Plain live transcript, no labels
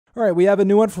All right, we have a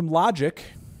new one from Logic.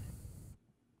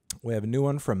 We have a new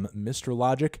one from Mr.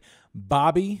 Logic,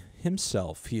 Bobby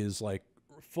himself. He is like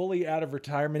fully out of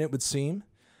retirement, it would seem.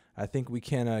 I think we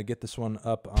can get this one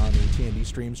up on the TND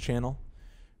Streams channel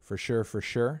for sure, for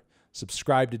sure.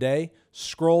 Subscribe today.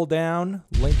 Scroll down.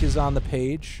 Link is on the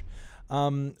page.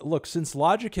 Look, since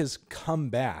Logic has come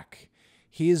back,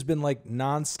 he has been like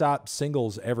nonstop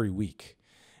singles every week.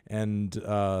 And,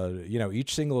 you know,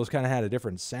 each single has kind of had a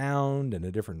different sound and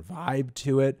a different vibe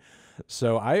to it.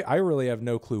 So I really have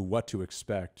no clue what to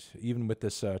expect, even with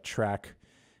this track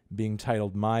being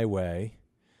titled My Way,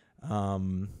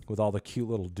 with all the cute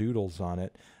little doodles on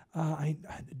it.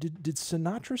 Did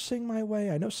Sinatra sing My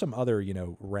Way? I know some other, you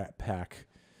know, Rat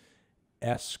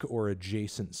Pack-esque or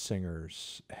adjacent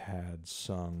singers had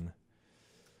sung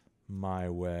My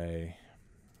Way.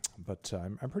 But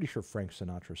I'm pretty sure Frank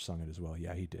Sinatra sung it as well.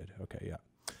 Yeah, he did. Okay,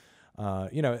 yeah.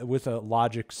 You know, with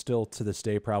Logic still to this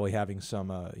day probably having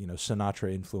some, you know,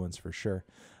 Sinatra influence for sure.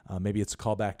 Maybe it's a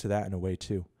callback to that in a way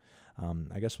too.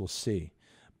 I guess we'll see.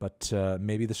 But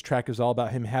maybe this track is all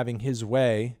about him having his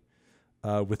way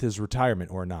with his retirement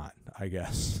or not, I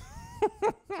guess.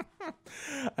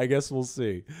 I guess we'll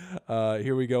see.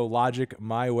 Here we go. Logic,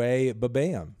 My Way,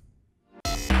 ba-bam.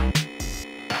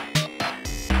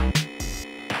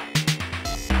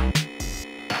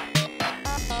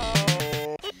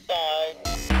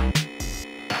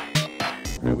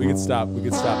 We could stop. We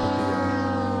could stop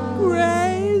at the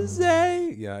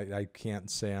crazy. Yeah, I can't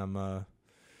say I'm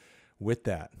with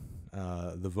that.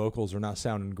 The vocals are not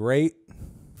sounding great.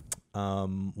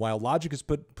 While Logic has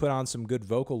put on some good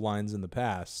vocal lines in the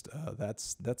past,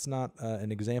 that's not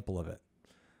an example of it.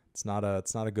 It's not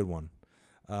a good one.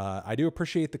 I do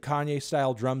appreciate the Kanye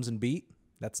style drums and beat.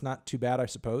 That's not too bad, I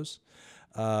suppose.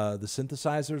 The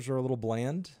synthesizers are a little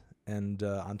bland, and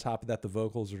on top of that, the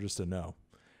vocals are just a no.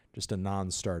 Just a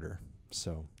non-starter.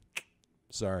 So,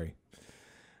 sorry.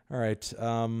 All right.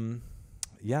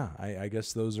 Yeah, I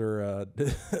guess those are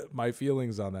my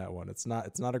feelings on that one. It's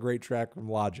not a great track from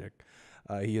Logic.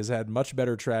 He has had much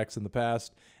better tracks in the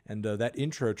past, and that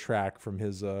intro track from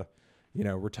his you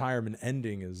know, retirement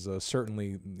ending is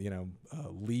certainly, you know,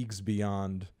 leagues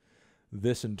beyond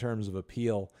this in terms of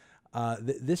appeal.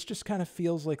 This just kind of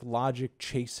feels like Logic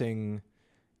chasing,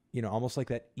 you know, almost like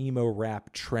that emo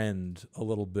rap trend a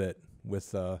little bit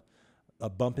with a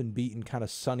bump and beat and kind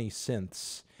of sunny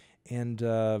synths. And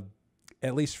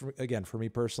at least, for me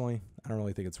personally, I don't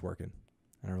really think it's working.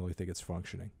 I don't really think it's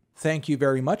functioning. Thank you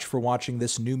very much for watching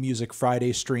this New Music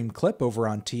Friday stream clip over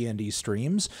on TND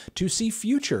Streams. To see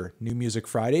future New Music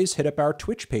Fridays, hit up our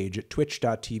Twitch page at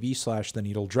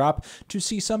twitch.tv/theneedledrop. To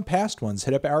see some past ones,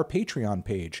 hit up our Patreon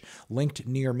page, linked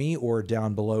near me or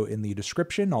down below in the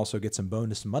description. Also get some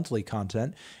bonus monthly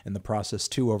content in the process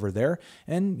too over there.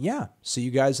 And yeah, see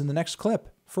you guys in the next clip.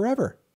 Forever.